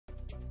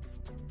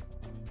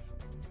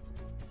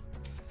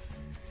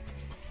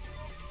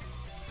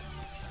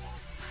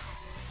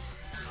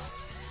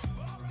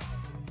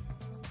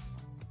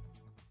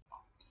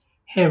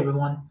Hey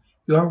everyone,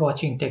 you are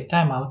watching Tech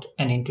Timeout,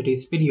 and in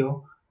today's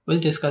video,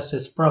 we'll discuss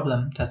this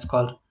problem that's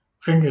called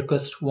Friend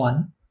Request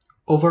 1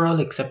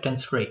 Overall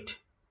Acceptance Rate.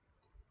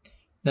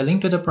 The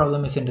link to the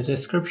problem is in the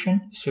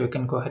description, so you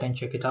can go ahead and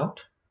check it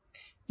out.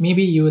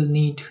 Maybe you will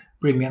need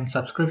premium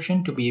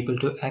subscription to be able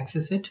to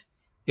access it.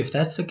 If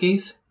that's the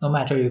case, no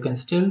matter, you can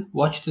still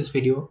watch this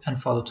video and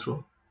follow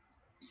through.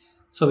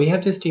 So we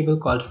have this table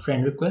called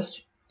Friend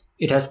Request.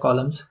 It has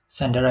columns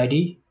Sender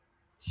ID,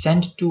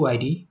 Send to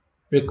ID,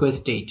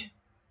 Request Date.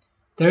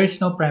 There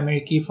is no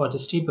primary key for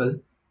this table.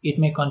 It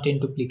may contain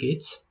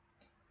duplicates.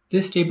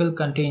 This table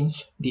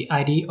contains the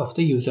ID of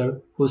the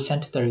user who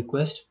sent the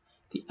request,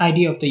 the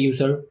ID of the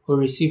user who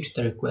received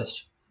the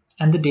request,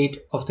 and the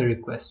date of the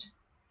request.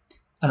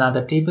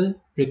 Another table,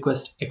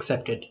 Request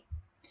Accepted.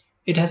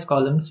 It has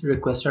columns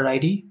Requester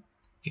ID,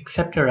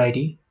 Acceptor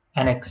ID,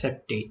 and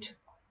Accept Date.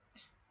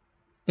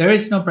 There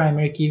is no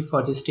primary key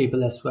for this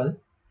table as well.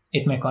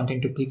 It may contain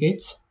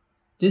duplicates.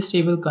 This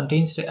table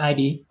contains the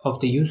ID of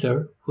the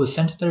user who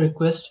sent the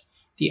request,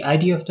 the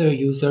ID of the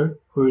user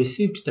who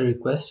received the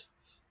request,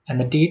 and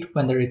the date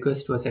when the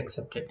request was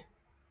accepted.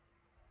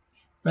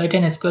 Write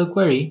an SQL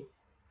query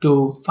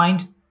to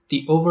find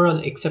the overall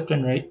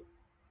acceptance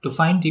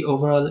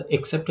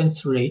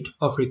rate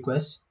of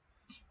requests,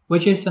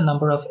 which is the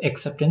number of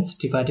acceptance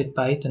divided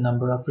by the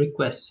number of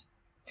requests.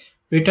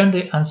 Return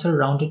the answer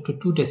rounded to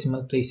 2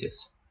 decimal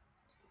places.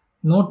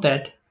 Note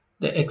that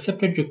the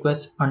accepted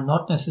requests are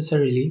not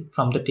necessarily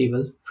from the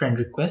table Friend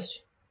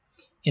Request.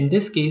 In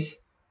this case,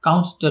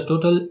 count the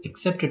total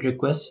accepted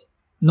requests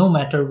no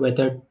matter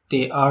whether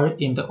they are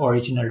in the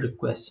original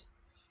request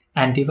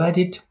and divide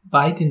it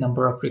by the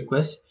number of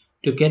requests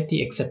to get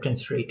the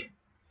acceptance rate.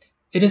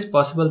 It is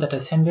possible that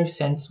a sender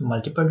sends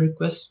multiple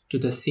requests to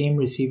the same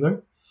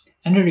receiver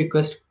and a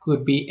request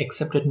could be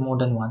accepted more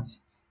than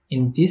once.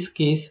 In this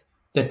case,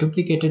 the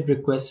duplicated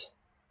requests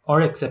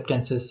or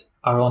acceptances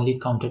are only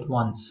counted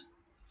once.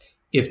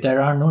 If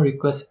there are no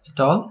requests at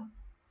all,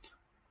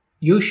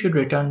 you should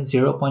return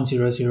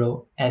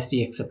 0.00 as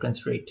the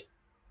acceptance rate.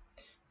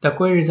 The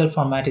query result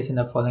format is in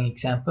the following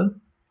example.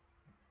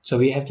 So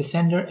we have the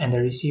sender and the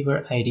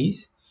receiver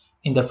IDs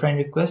in the friend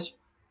request,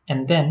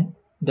 and then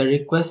the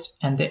request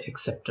and the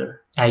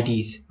acceptor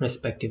IDs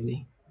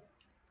respectively.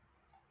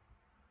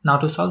 Now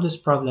to solve this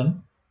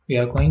problem, we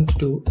are going to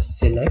do a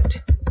select,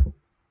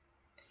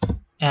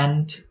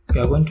 and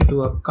we are going to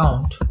do a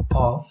count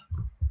of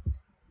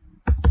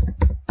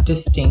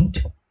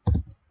distinct,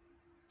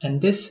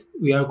 and this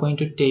we are going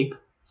to take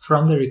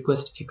from the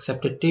request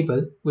accepted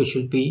table, which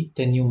will be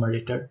the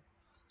numerator.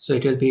 So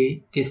it will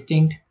be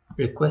distinct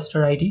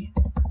requester ID,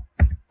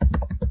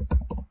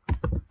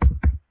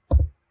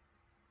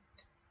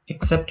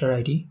 acceptor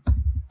ID,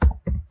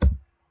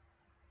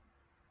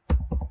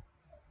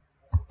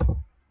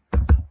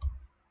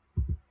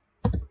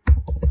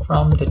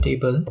 from the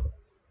table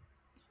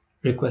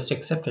request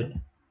accepted.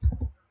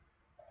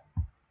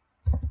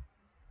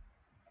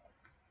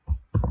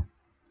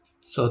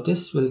 So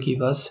this will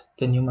give us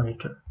the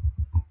numerator,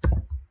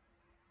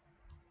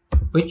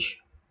 which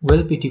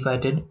will be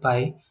divided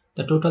by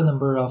the total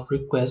number of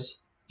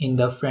requests in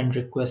the friend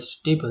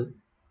request table.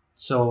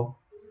 So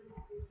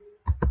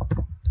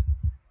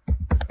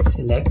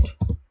select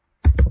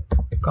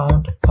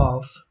count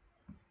of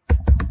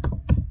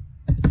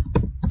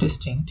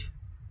distinct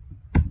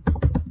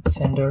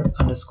sender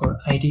underscore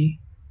ID,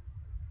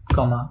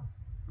 comma,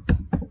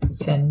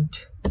 send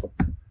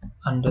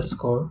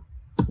underscore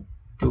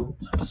to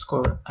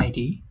underscore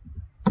ID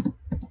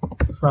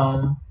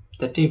from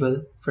the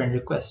table friend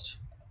request.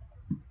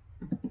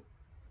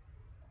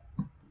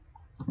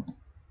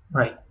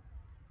 Right.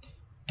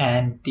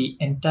 And the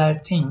entire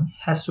thing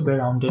has to be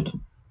rounded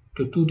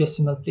to 2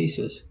 decimal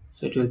places.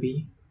 So it will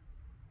be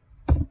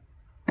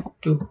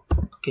 2.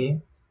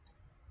 Okay.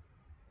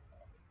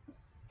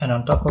 And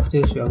on top of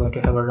this, we are going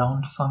to have a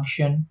round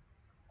function,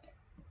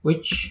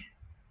 which,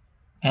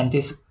 and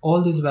this,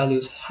 all these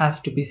values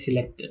have to be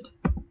selected.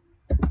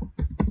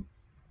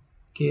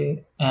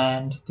 Okay,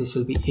 and this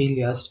will be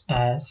aliased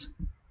as,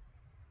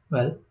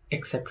 well,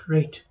 accept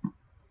rate.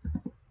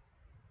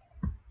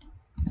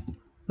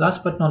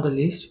 Last but not the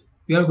least,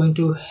 we are going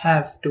to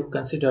have to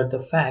consider the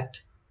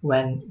fact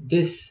when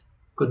this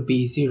could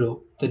be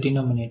 0, the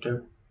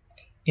denominator.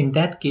 In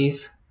that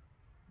case,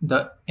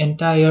 the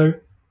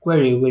entire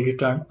query will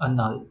return a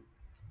null.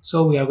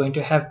 So we are going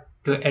to have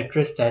to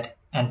address that,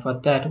 and for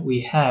that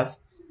we have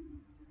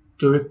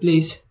to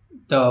replace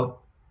the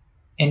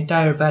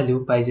entire value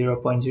by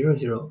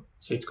 0.00.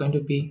 So it's going to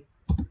be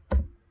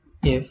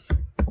if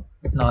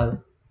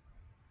null,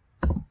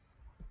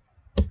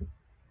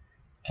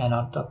 and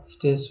on top of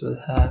this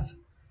we'll have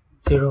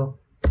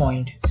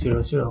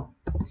 0.00.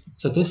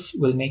 So this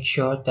will make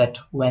sure that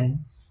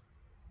when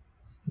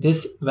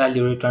this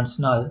value returns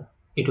null,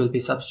 it will be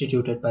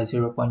substituted by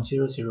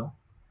 0.00.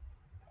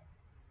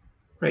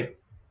 Right.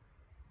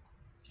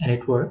 And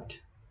it worked.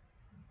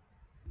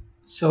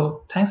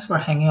 So thanks for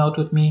hanging out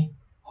with me.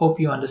 Hope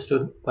you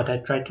understood what I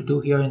tried to do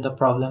here in the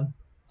problem.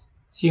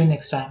 See you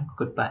next time.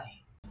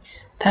 Goodbye.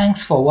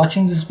 Thanks for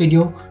watching this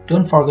video.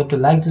 Don't forget to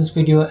like this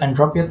video and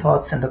drop your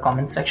thoughts in the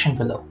comment section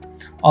below.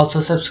 Also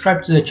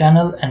subscribe to the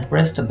channel and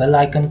press the bell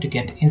icon to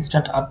get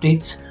instant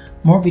updates.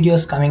 More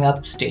videos coming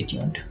up, stay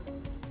tuned.